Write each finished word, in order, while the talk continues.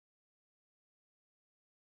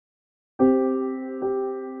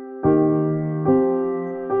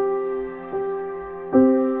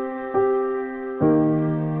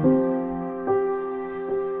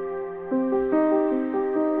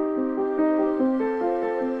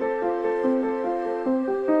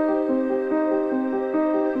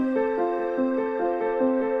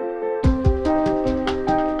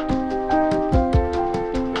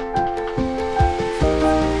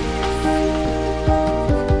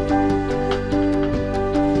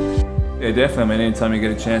Yeah, definitely. I mean, anytime you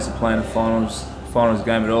get a chance to play in a finals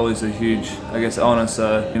game at all is a huge, I guess, honour.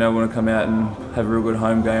 So, you know, we want to come out and have a real good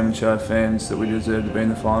home game and show our fans that we deserve to be in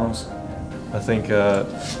the finals. I think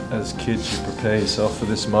as kids you prepare yourself for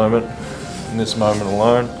this moment, and this moment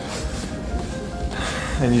alone.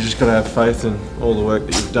 And you just got to have faith in all the work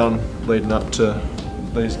that you've done leading up to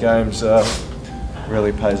these games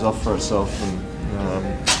really pays off for itself. And,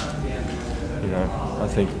 you know, I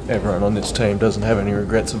think everyone on this team doesn't have any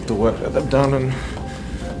regrets of the work that they've done, and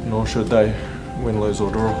nor should they win, lose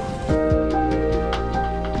or draw.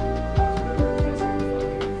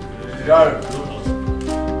 Go.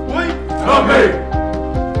 We come me.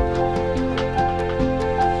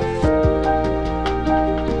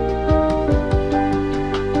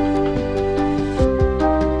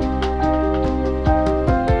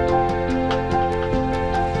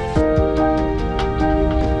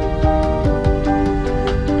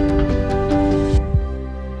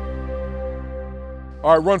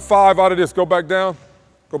 All right, run 5 out of this. Go back down.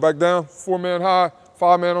 Go back down. 4-man high,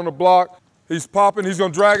 5-man on the block. He's popping. He's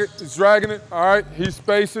going to drag it. He's dragging it. All right, he's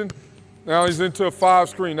spacing. Now he's into a 5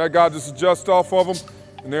 screen. That guy just adjusts off of him,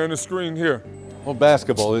 and they're in the screen here. Well,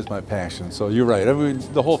 basketball is my passion, so you're right.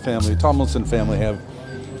 The whole family, Tomlinson family, have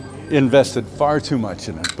invested far too much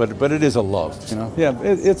in it, but it is a love, you know? Yeah,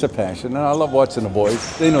 it's a passion, and I love watching the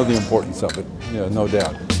boys. They know the importance of it, yeah, no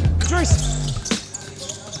doubt.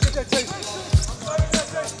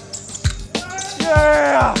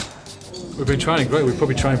 Yeah! We've been training great. We've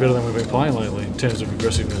probably trained better than we've been playing lately in terms of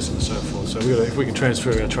aggressiveness and so forth. So if we can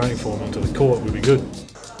transfer our training form onto the court, we'll be good.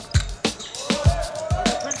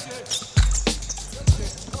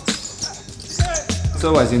 It's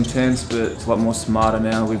always intense, but it's a lot more smarter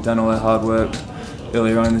now. We've done all our hard work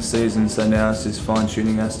earlier on in the season, so now it's just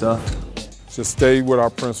fine-tuning our stuff. Just stay with our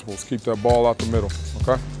principles. Keep that ball out the middle,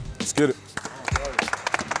 okay? Let's get it.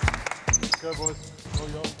 Go, boys.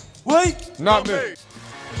 Wait! Not me.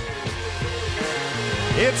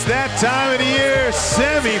 It's that time of the year,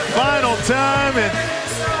 semi-final time in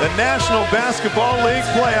the National Basketball League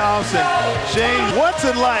playoffs. And Shane, what's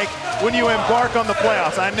it like when you embark on the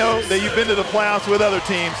playoffs? I know that you've been to the playoffs with other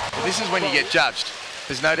teams. This is when you get judged.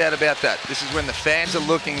 There's no doubt about that. This is when the fans are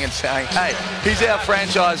looking and saying, hey, he's our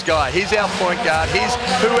franchise guy, he's our point guard, he's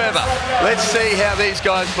whoever. Let's see how these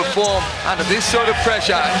guys perform under this sort of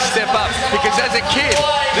pressure and step up. Because as a kid,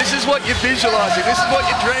 this is what you're visualizing, this is what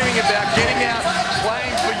you're dreaming about, getting out,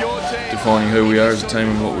 playing for your team. Defining who we are as a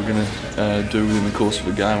team and what we're going to do within the course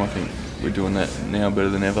of a game, I think we're doing that now better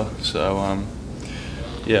than ever. So,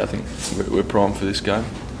 yeah, I think we're primed for this game,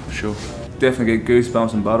 for sure. Definitely get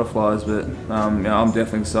goosebumps and butterflies, but you know, I'm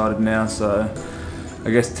definitely excited now. So I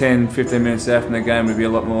guess 10, 15 minutes after the game would be a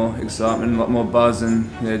lot more excitement, a lot more buzz, and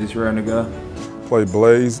yeah, just raring to go. Play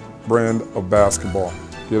Blaze brand of basketball.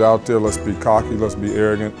 Get out there, let's be cocky, let's be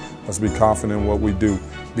arrogant, let's be confident in what we do.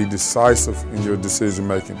 Be decisive in your decision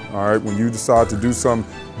making, all right? When you decide to do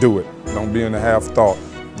something, do it. Don't be in the half thought.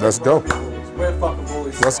 Let's go.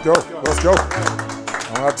 Let's go, let's go.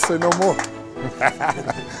 I don't have to say no more.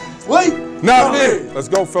 Wait! Not me! Let's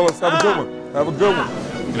go, fellas. Have a good one. Have a good one.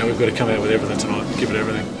 You know, we've got to come out with everything tonight, give it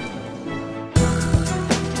everything.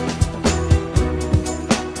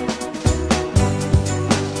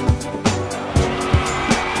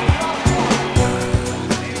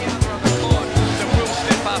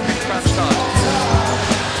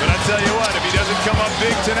 But I tell you what, if he doesn't come up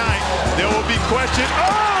big tonight, there will be question.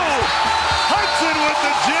 Oh! Hudson with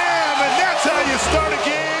the jam, and that's how you start a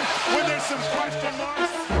game when there's some question marks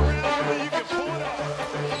around whether you can pull it off.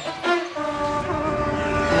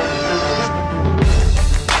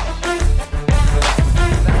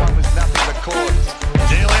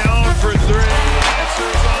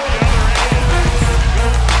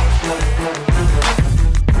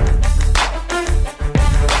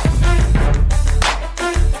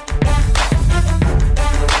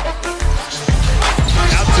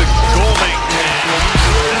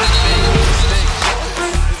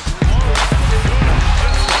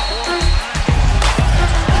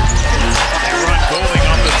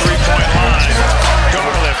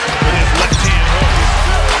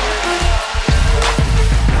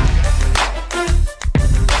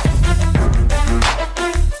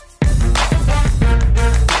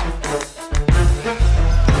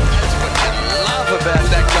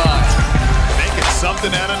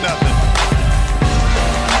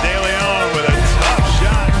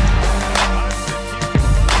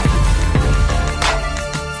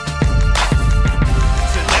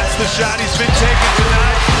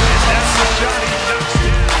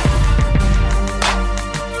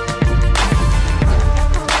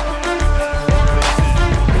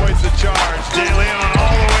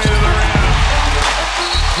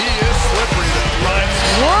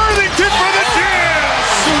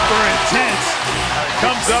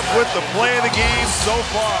 with the play of the game so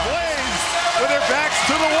far. Blaze with their backs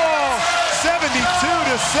to the wall, 72-70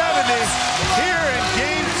 here in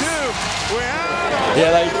game 2. We're out.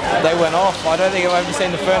 Yeah, they went off. I don't think I've ever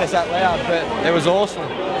seen the furnace that loud, but it was awesome.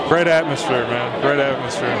 Great atmosphere, man. Great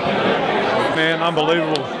atmosphere. Man,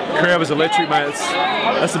 unbelievable. Crowd was electric, mate.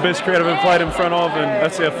 That's the best crowd I've ever played in front of, and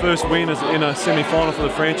that's our first win in a semi-final for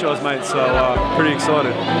the franchise, mate. So pretty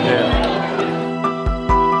excited. Yeah.